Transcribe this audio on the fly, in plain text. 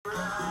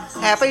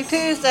Happy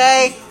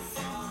Tuesday.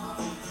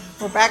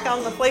 We're back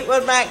on the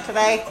Fleetwood Mac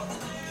today.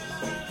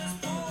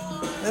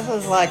 This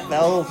is like the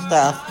old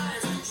stuff.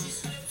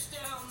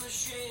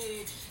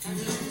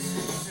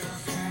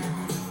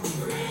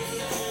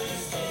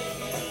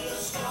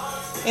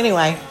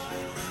 Anyway,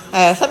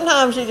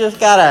 sometimes you just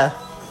gotta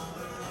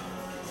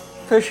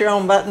push your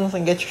own buttons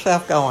and get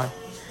yourself going.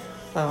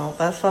 So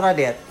that's what I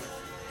did.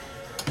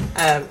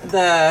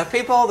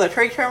 The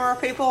tree trimmer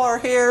people are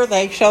here.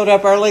 They showed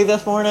up early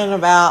this morning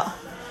about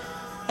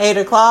 8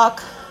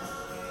 o'clock,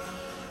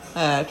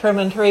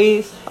 trimming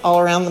trees all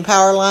around the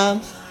power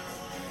lines,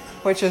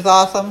 which is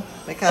awesome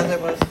because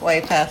it was way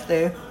past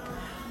due.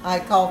 I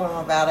called them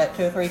about it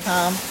 2 or 3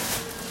 times.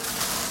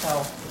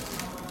 So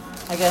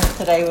I guess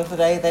today was the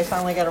day they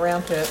finally got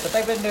around to it. But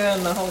they've been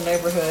doing the whole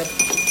neighborhood.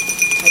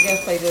 I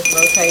guess they just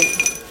rotate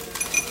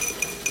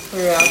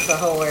throughout the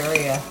whole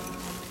area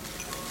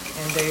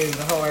and do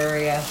the whole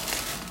area.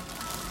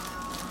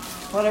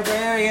 Whatever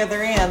area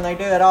they're in, they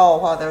do it all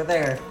while they're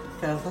there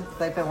because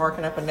they've been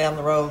working up and down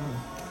the road and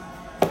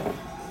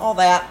all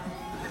that.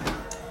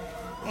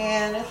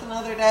 And it's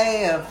another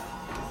day of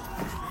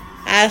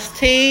iced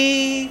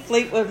tea,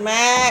 Fleetwood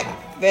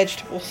Mac,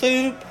 vegetable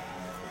soup,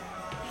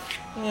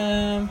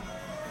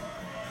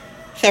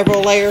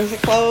 several layers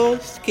of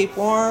clothes to keep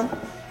warm.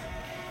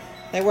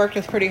 They worked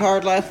us pretty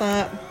hard last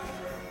night.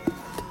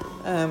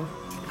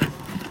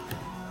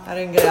 I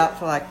didn't get out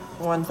till like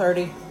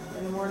 1:30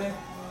 in the morning.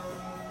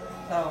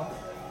 So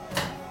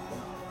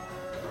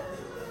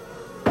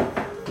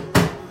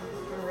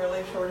we're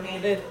really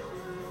short-handed.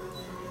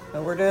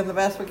 But we're doing the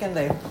best we can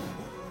do.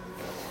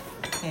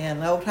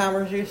 And the old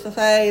timers used to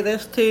say,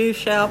 this too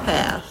shall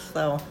pass.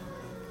 So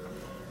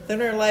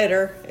sooner or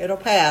later, it'll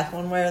pass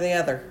one way or the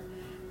other.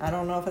 I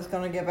don't know if it's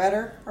going to get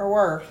better or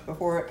worse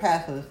before it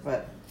passes,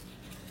 but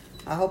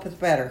I hope it's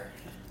better.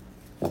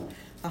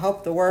 I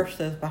hope the worst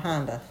is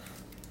behind us.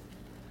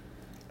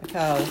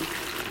 Because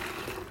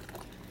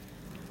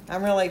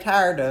I'm really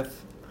tired of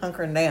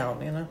hunkering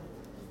down, you know.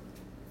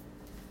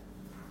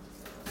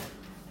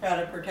 Try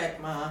to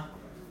protect my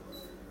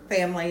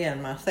family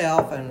and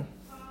myself and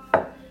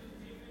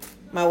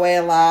my way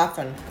of life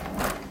and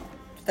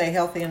stay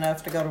healthy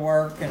enough to go to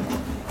work and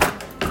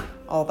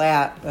all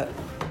that, but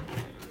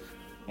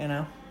you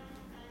know.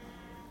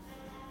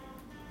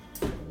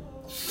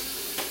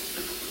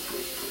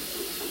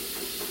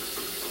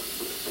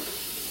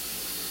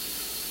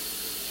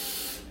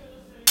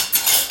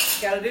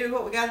 Got to do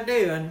what we got to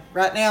do, and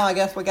right now I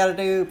guess we got to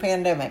do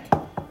pandemic.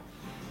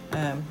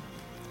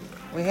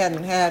 We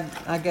hadn't had,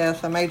 I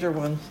guess, a major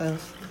one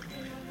since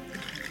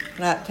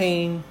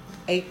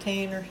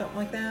 1918 or something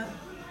like that,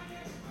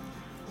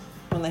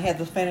 when they had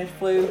the Spanish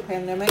flu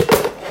pandemic.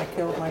 That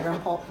killed my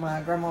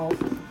grandma's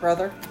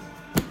brother.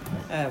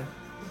 That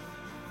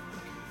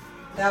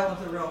was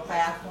a real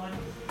fast one.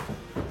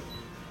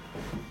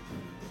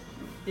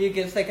 You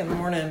get sick in the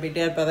morning and be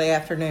dead by the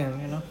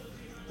afternoon, you know.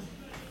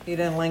 He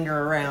didn't linger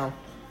around.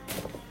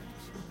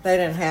 They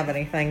didn't have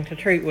anything to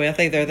treat with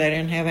either. They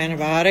didn't have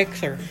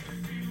antibiotics or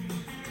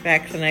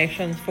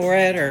vaccinations for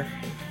it, or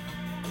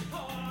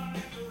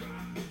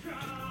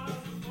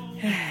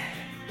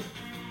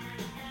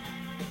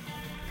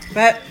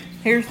but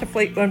here's the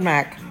Fleetwood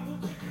Mac.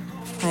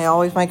 They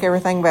always make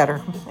everything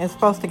better. It's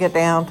supposed to get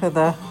down to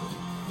the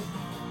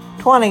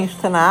 20s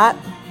tonight,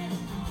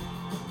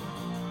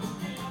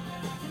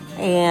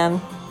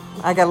 and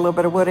I got a little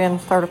bit of wood in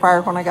to start a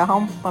fire when I get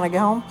home.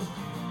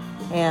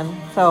 And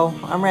so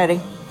I'm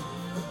ready.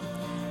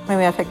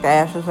 Maybe I'll take the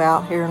ashes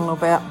out here in a little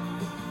bit.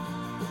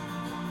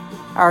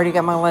 I already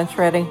got my lunch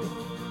ready.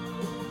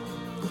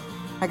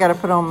 I got to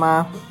put on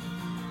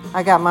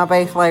I got my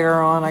base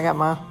layer on. I got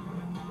my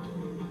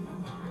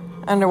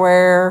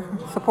underwear,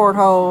 support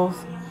holes,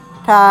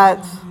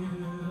 tights,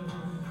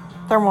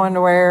 thermal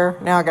underwear.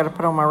 Now I got to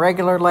put on my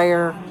regular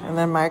layer and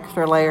then my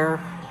extra layer.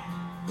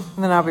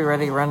 And then I'll be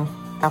ready to run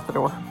out the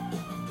door.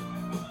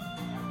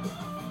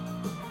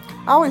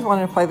 I always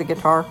wanted to play the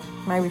guitar.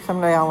 Maybe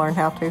someday I'll learn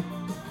how to.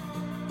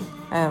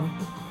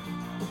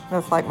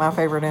 That's like my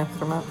favorite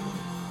instrument.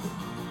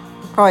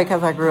 Probably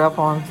because I grew up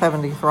on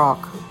 70s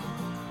rock.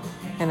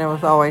 And it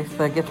was always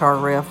the guitar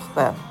riffs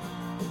that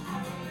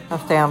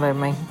astounded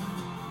me.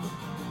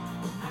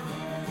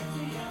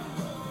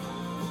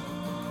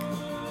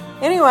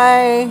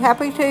 Anyway,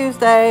 happy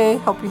Tuesday.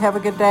 Hope you have a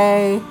good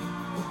day.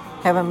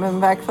 Haven't been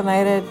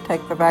vaccinated,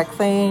 take the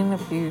vaccine.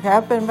 If you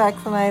have been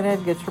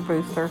vaccinated, get your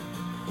booster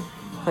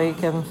so you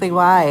can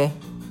CYA.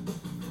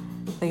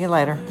 See you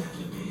later.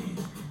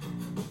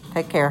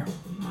 Take care.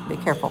 Be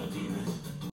careful.